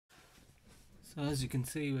So as you can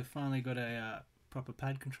see, we've finally got a proper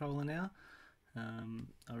pad controller now.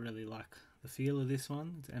 I really like the feel of this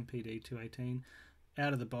one. It's MPD 218.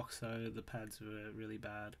 Out of the box though, the pads were really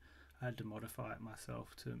bad. I had to modify it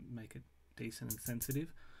myself to make it decent and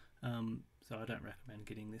sensitive. So I don't recommend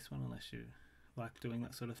getting this one unless you like doing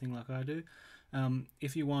that sort of thing like I do.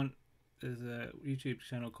 If you want, there's a YouTube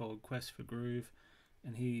channel called Quest for Groove,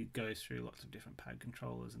 and he goes through lots of different pad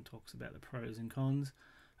controllers and talks about the pros and cons.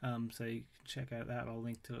 So you can check out that. I'll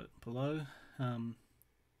link to it below, and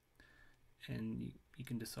you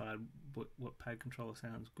can decide what pad controller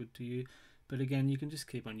sounds good to you. But again, you can just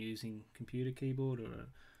keep on using computer keyboard or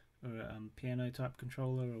a piano type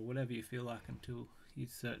controller or whatever you feel like until you're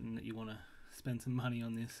certain that you want to spend some money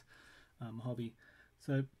on this hobby.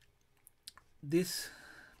 So this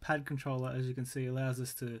pad controller, as you can see, allows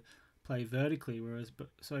us to play vertically, whereas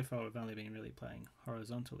so far we've only been really playing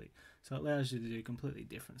horizontally. So it allows you to do completely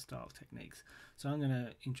different style techniques. So I'm going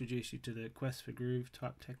to introduce you to the Quest for Groove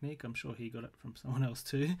type technique. I'm sure he got it from someone else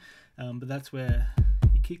too, but that's where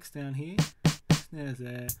he kicks down here, snares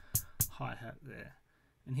there, hi-hat there,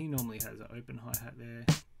 and he normally has an open hi-hat there,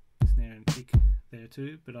 snare and kick there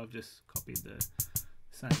too, but I've just copied the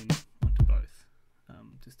same onto both,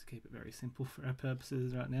 just to keep it very simple for our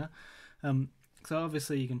purposes right now. So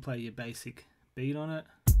obviously you can play your basic beat on it.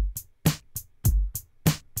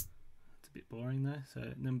 It's a bit boring though.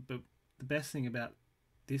 But the best thing about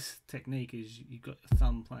this technique is you've got your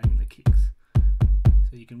thumb playing the kicks,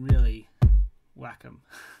 so you can really whack them,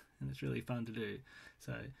 and it's really fun to do.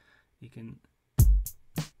 So you can.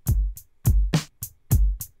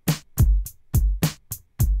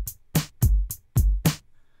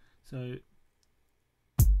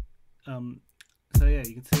 So yeah,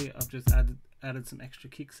 you can see I've just added some extra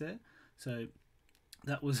kicks there. So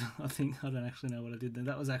that was, I don't actually know what I did then.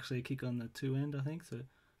 That was actually a kick on the 2 end, I think. So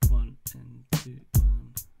 1 and 2,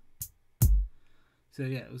 1. So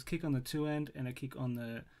yeah, it was kick on the 2 end and a kick on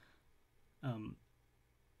the 3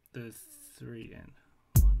 end.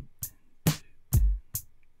 1 and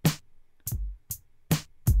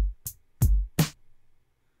 2.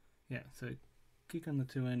 Yeah, so kick on the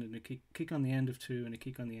 2 end and a kick on the end of 2 and a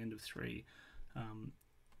kick on the end of 3.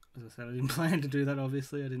 As I said, I didn't plan to do that,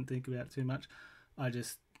 obviously. I didn't think about it too much. I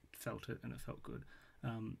just felt it and it felt good.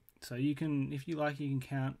 So you can, if you like, you can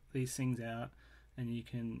count these things out and you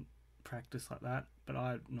can practice like that. But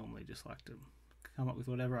I normally just like to come up with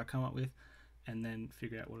whatever I come up with and then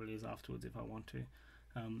figure out what it is afterwards if I want to.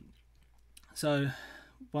 So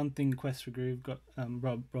one thing Quest for Groove got,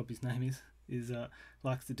 Rob his name is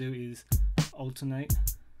likes to do is alternate.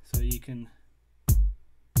 So you can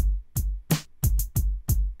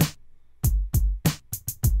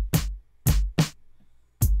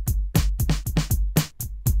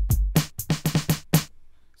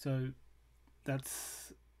so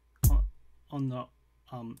that's on the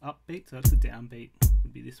upbeat, so that's the downbeat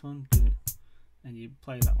would be this one, and you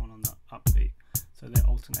play that one on the upbeat, so they're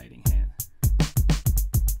alternating hands.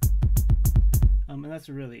 And that's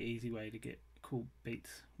a really easy way to get cool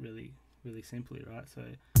beats really simply, right? So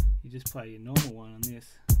you just play your normal one on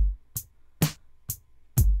this,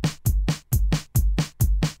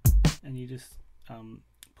 and you just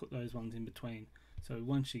put those ones in between. So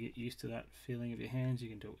once you get used to that feeling of your hands, you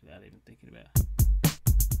can do it without even thinking about it.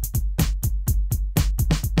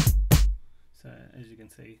 So as you can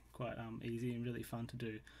see, quite easy and really fun to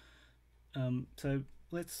do. So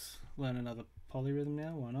let's learn another polyrhythm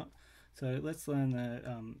now, why not? So let's learn the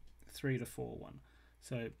 3 to 4 one.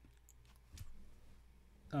 So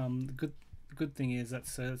the good thing is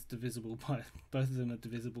that's divisible by, both of them are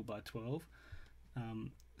divisible by 12.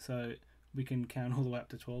 So we can count all the way up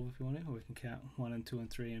to 12 if you want to, or we can count 1 and 2 and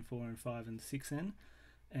 3 and 4 and 5 and 6 in,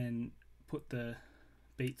 and put the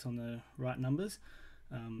beats on the right numbers.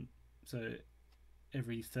 So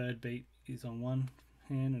every third beat is on one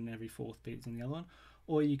hand and every fourth beat is on the other one.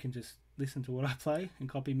 Or you can just listen to what I play and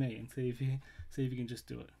copy me and see if you can just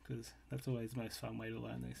do it, because that's always the most fun way to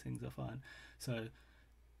learn these things, I find. So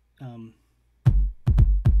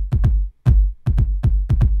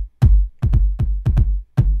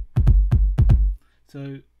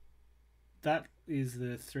So that is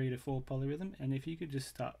the 3 to 4 polyrhythm, and if you could just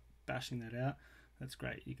start bashing that out, that's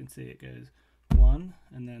great. You can see it goes 1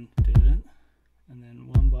 and then do-do, and then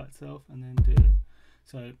 1 by itself and then do-do.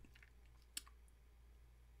 So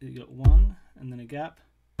you got 1 and then a gap,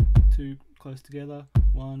 2 close together,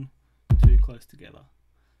 1, 2 close together.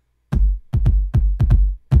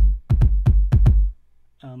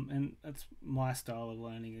 And that's my style of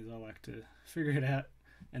learning, is I like to figure it out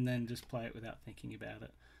and then just play it without thinking about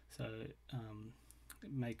it. So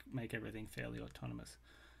make everything fairly autonomous.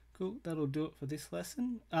 Cool, that'll do it for this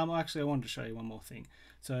lesson. Actually, I wanted to show you one more thing.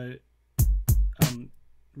 So,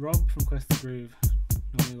 Rob from Quest to Groove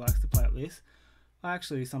normally likes to play like this. I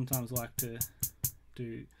actually sometimes like to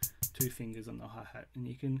do 2 fingers on the hi-hat, and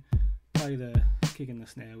you can play the kick and the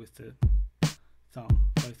snare with the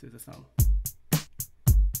thumb, both with the thumb.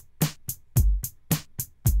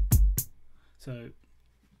 So,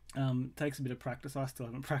 takes a bit of practice. I still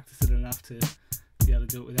haven't practiced it enough to be able to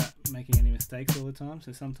do it without making any mistakes all the time,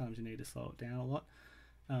 so sometimes you need to slow it down a lot.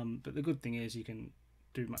 But the good thing is you can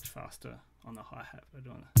do much faster on the hi-hat by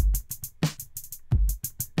doing that.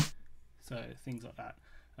 So things like that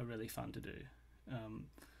are really fun to do.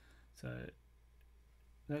 So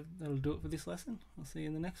that'll do it for this lesson. I'll see you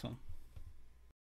in the next one.